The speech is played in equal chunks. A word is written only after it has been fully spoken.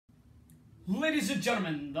Ladies and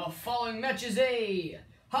gentlemen, the following match is a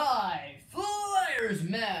High Flyers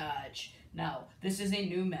match. Now, this is a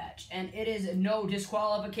new match, and it is a no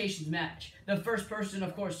disqualifications match. The first person,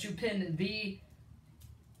 of course, to pin the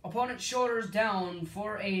opponent's shoulders down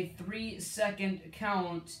for a 3-second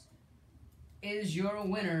count is your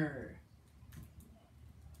winner.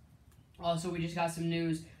 Also, we just got some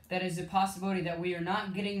news. That is a possibility that we are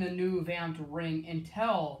not getting the new vamped ring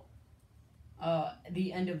until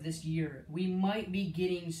the end of this year. We might be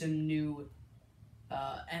getting some new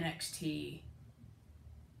NXT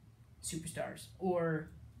superstars,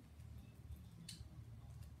 or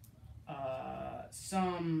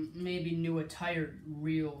some maybe new attired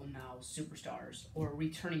real now superstars, or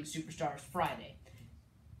returning superstars. Friday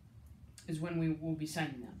is when we will be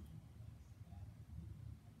signing them.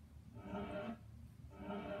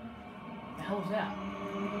 The hell was that?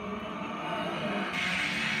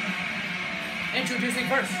 Introducing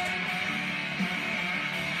first,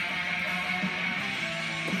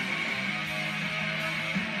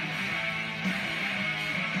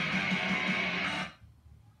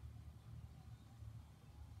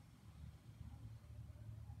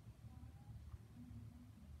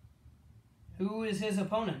 who is his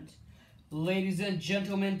opponent? Ladies and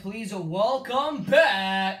gentlemen, please welcome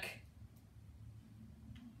back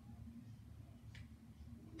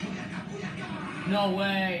no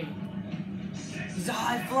way. He's a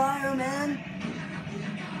high flyer, man.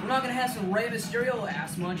 We're not gonna have some Rey Mysterio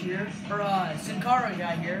ass munch here, or Sin Cara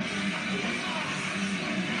guy here.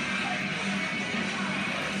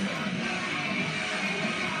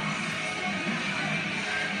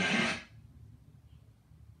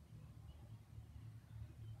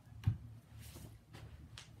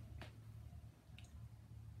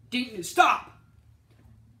 Stop!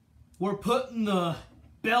 We're putting the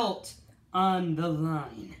belt on the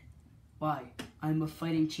line. Why? I'm a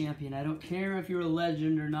fighting champion. I don't care if you're a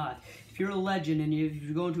legend or not. If you're a legend and if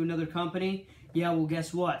you're going to another company, yeah, well,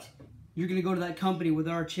 guess what? You're going to go to that company with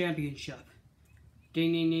our championship.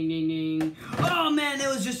 Ding, ding, ding, ding, ding. Oh, man, that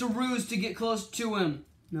was just a ruse to get close to him.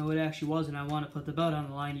 No, it actually wasn't. I want to put the belt on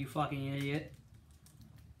the line, you fucking idiot.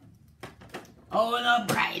 Oh,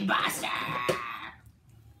 the Brain Buster!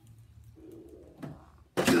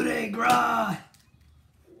 Coup de grace!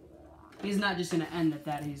 He's not just going to end it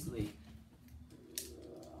that easily.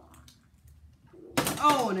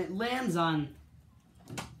 Oh, and it lands on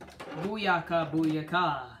Booyaka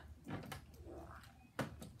Booyaka.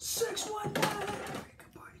 619!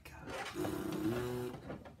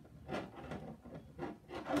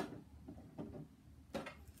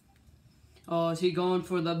 Oh, is he going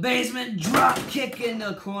for the basement drop kick in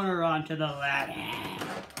the corner onto the ladder?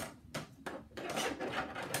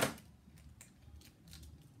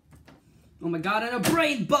 Oh my god, and a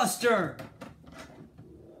brain buster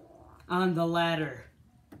on the ladder.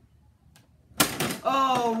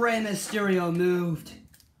 Oh, Rey Mysterio moved.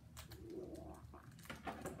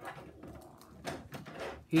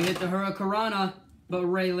 He hit the Hurricanrana, but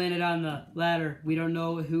Rey landed on the ladder. We don't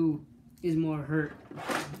know who is more hurt.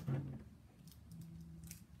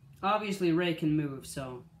 Obviously, Rey can move,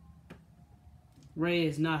 so Rey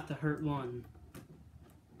is not the hurt one.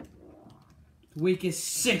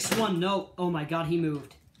 Weakest 6-1. No. Oh my god, he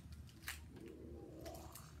moved.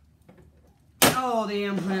 Oh, the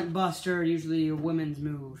implant buster, usually a women's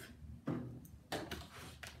move.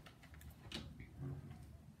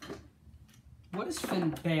 What is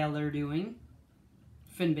Finn Balor doing?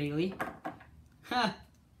 Finn Bailey. Ha!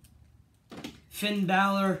 Finn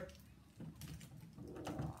Balor.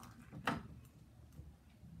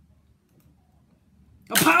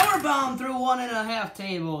 A powerbomb through 1.5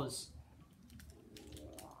 tables.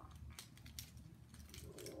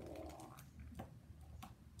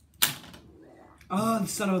 Oh, the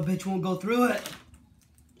son of a bitch won't go through it.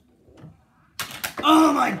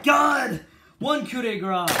 Oh my god! 1 coup de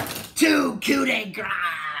grace. 2 coup de grace.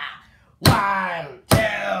 1,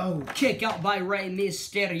 2. Kick out by Rey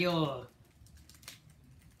Mysterio.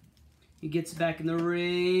 He gets back in the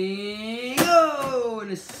ring. Oh,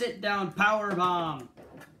 and a sit-down powerbomb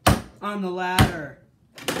on the ladder.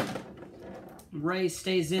 Rey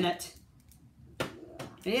stays in it.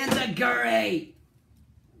 And a Gurry.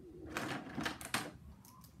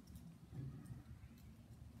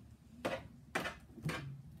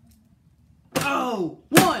 Oh,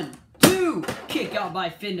 1, 2. Kick out by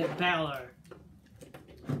Finn Balor.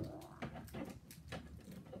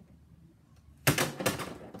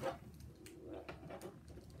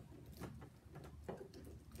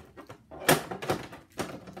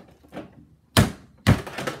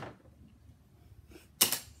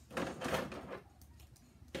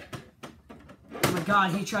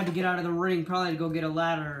 God, he tried to get out of the ring, probably to go get a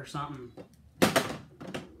ladder or something.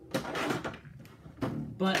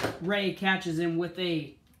 But Ray catches him with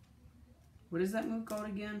a... What is that move called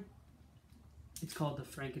again? It's called the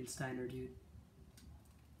Frankensteiner, dude.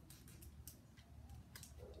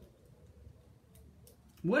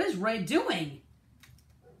 What is Ray doing?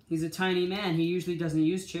 He's a tiny man. He usually doesn't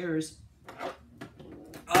use chairs.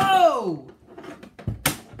 Oh!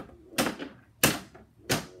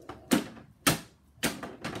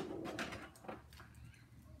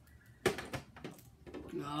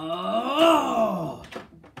 Oh!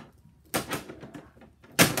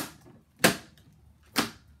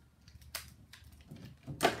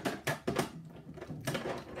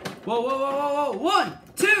 Whoa, whoa, whoa, whoa, whoa! 1,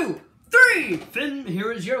 2, 3! Finn,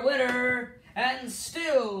 here is your winner, and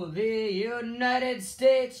still the United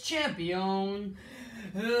States champion,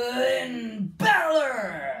 Finn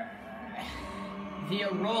Balor!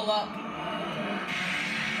 Via roll-up.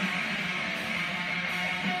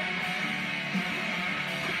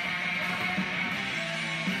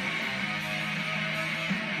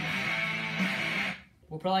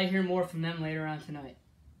 We'll probably hear more from them later on tonight.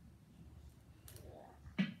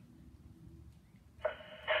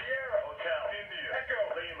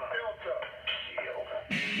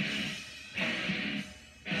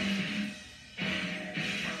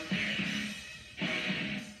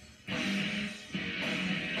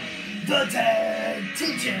 The tag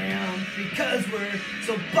team champ, because we're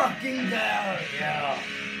so fucking down, yeah.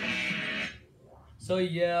 So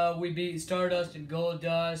yeah, we beat Stardust and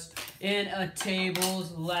Goldust in a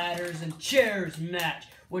tables, ladders, and chairs match,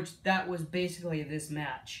 which that was basically this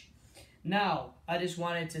match. Now, I just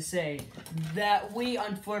wanted to say that we,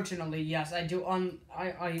 unfortunately, yes, I do.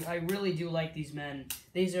 I really do like these men.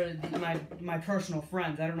 These are my personal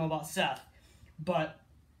friends. I don't know about Seth, but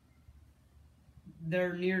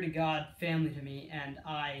they're near to God family to me, and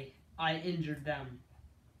I injured them.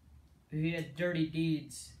 We had dirty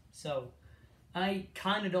deeds, so I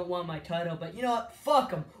kind of don't want my title, but you know what?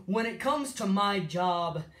 Fuck them. When it comes to my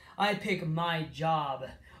job, I pick my job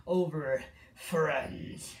over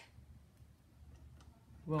friends.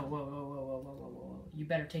 Whoa, whoa, whoa, whoa, whoa, whoa, whoa, whoa, whoa. You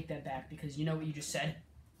better take that back, because you know what you just said?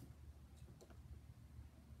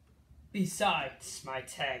 Besides my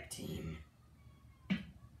tag team.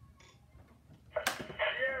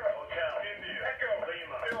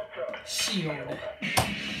 Shield.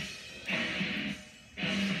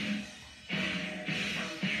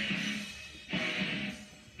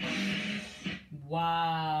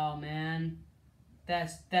 Wow, man.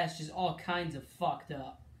 That's just all kinds of fucked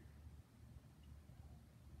up.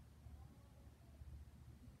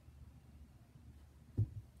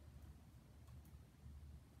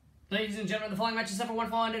 Ladies and gentlemen, the following match is set for one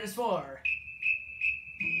fall, and it is for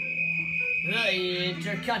the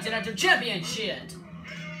Intercontinental Championship.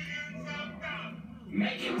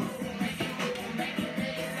 Make it move, make it move, make it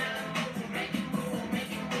move, make it move,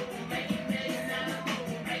 make it move,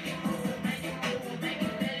 make it move, make it move, make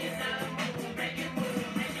it move, make it move,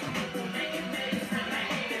 make it move, make it move,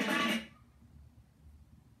 make it move.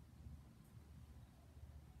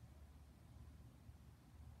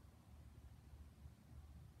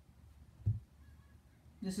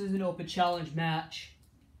 This is an open challenge match.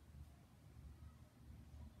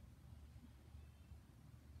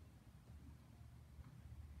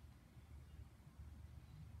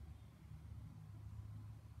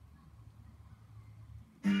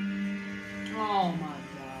 Oh my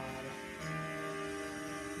god.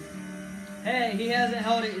 Hey, he hasn't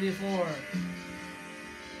held it before.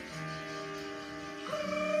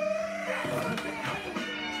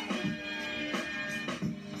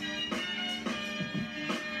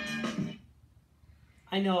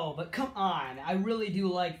 I know, but come on. I really do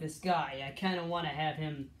like this guy. I kind of want to have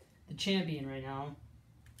him the champion right now.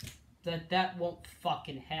 That won't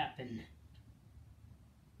fucking happen.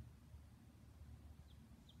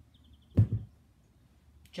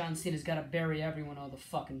 John Cena's got to bury everyone all the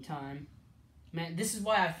fucking time. Man, this is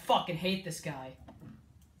why I fucking hate this guy.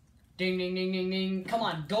 Ding, ding, ding, ding, ding. Come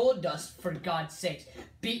on, Goldust, for God's sakes.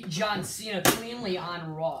 Beat John Cena cleanly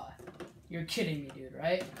on Raw. You're kidding me, dude,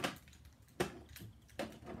 right?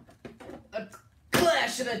 A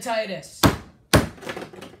clash of the Titus.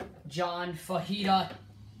 John Fajita.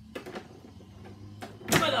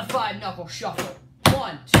 With a 5-knuckle shuffle.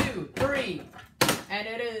 1, 2, 3. And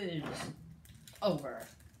it is over.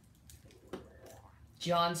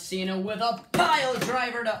 John Cena with a pile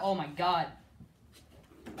driver to... Oh my god.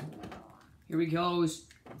 Here he goes.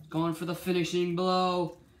 Going for the finishing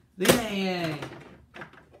blow. Yeah.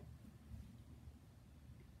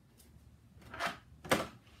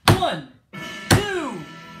 One, two.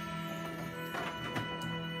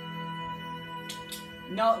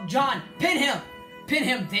 No, John, pin him! Pin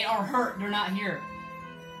him! They are hurt. They're not here.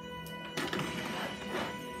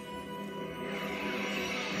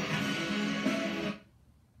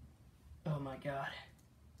 Oh my god.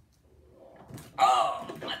 Oh,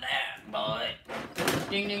 my dad, boy.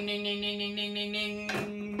 Ding, ding, ding, ding, ding, ding, ding, ding, ding.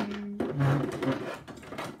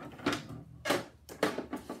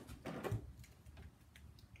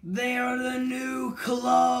 They are the new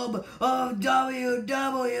club of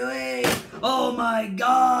WWE. Oh my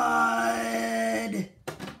god.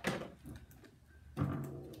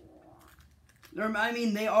 I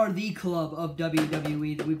mean, they are the club of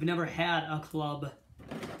WWE. We've never had a club.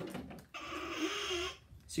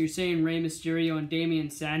 So you're saying Rey Mysterio and Damien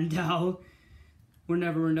Sandow were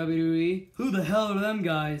never in WWE? Who the hell are them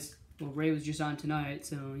guys? Well, Rey was just on tonight,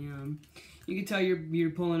 so yeah. You can tell you're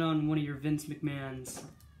pulling on one of your Vince McMahons.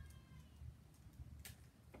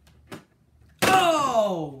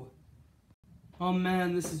 Oh! Oh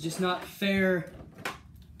man, this is just not fair.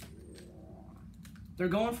 They're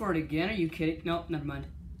going for it again? Are you kidding? Nope, never mind.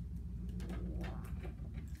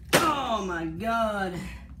 Oh my god.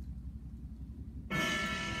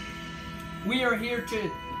 We are here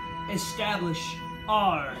to establish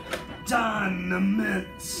our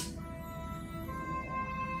dominance.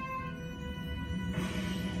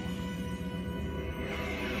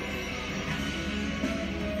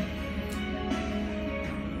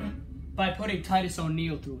 By putting Titus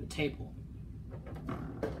O'Neil through a table.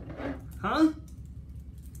 Huh?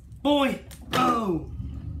 Boy! Oh!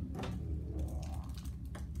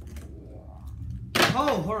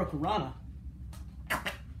 Oh, Hurricanrana.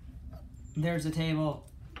 There's a table.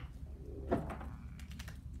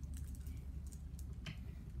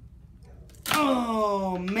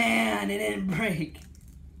 Oh, man, it didn't break.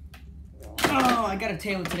 Oh, I got a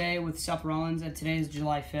table today with Seth Rollins, and today is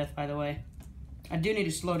July 5th, by the way. I do need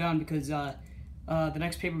to slow down because the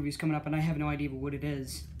next pay-per-view is coming up, and I have no idea what it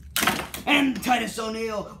is. And Titus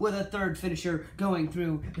O'Neil with a third finisher going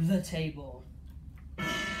through the table.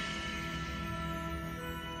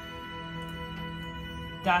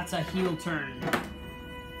 That's a heel turn.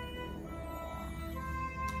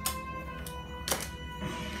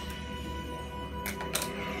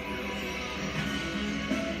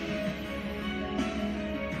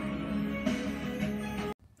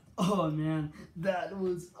 Oh man, that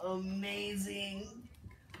was amazing.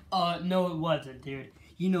 No it wasn't, dude.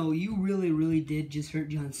 You know, you really did just hurt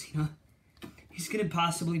John Cena. He's gonna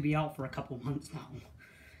possibly be out for a couple months now.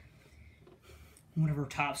 One of our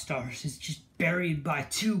top stars is just buried by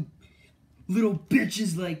two little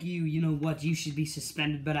bitches like you. You know what? You should be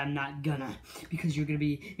suspended, but I'm not gonna. Because you're gonna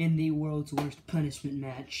be in the world's worst punishment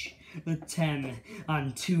match. A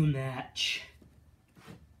 10-on-2 match.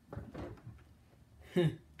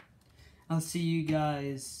 I'll see you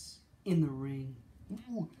guys in the ring.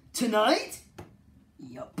 Ooh, tonight?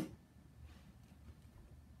 Yup.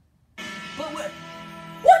 But what?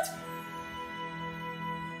 What?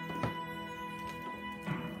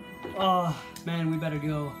 Oh, man, we better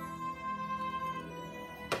go.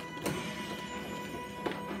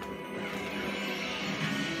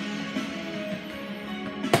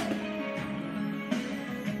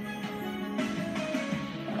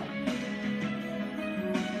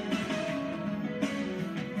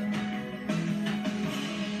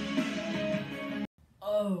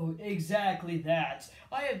 Oh, exactly that.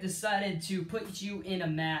 I have decided to put you in a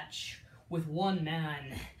match with one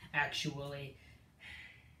man, actually.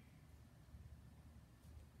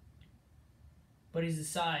 But he's the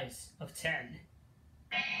size of 10.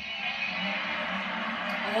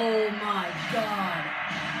 Oh my god.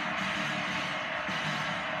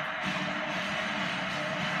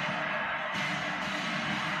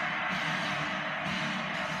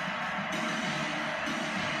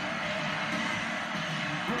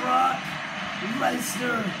 Brock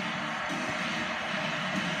Lesnar.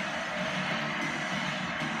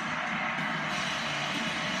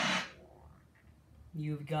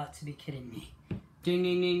 You've got to be kidding me. Ding,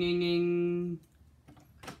 ding, ding, ding, ding.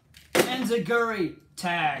 Enziguri.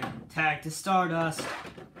 Tag. Tag to Stardust.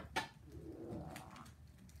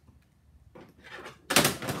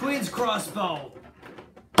 Queen's Crossbow.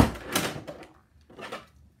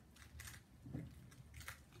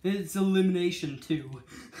 It's elimination too.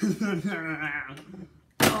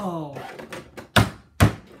 Oh.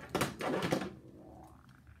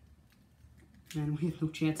 Man, we have no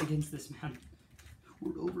chance against this man.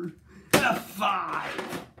 We're over. F5.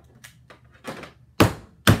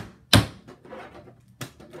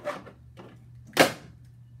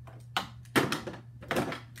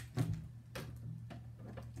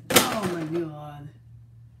 Oh my god.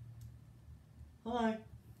 Hi.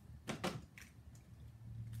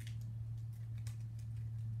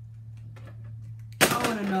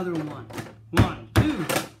 another one. 1, 2.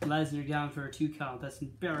 Lesnar down for a 2 count. That's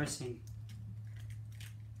embarrassing.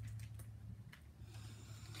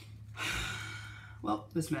 Well,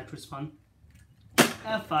 this match was fun.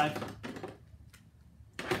 F5.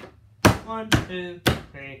 1, 2,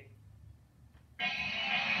 3.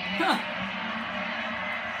 Huh.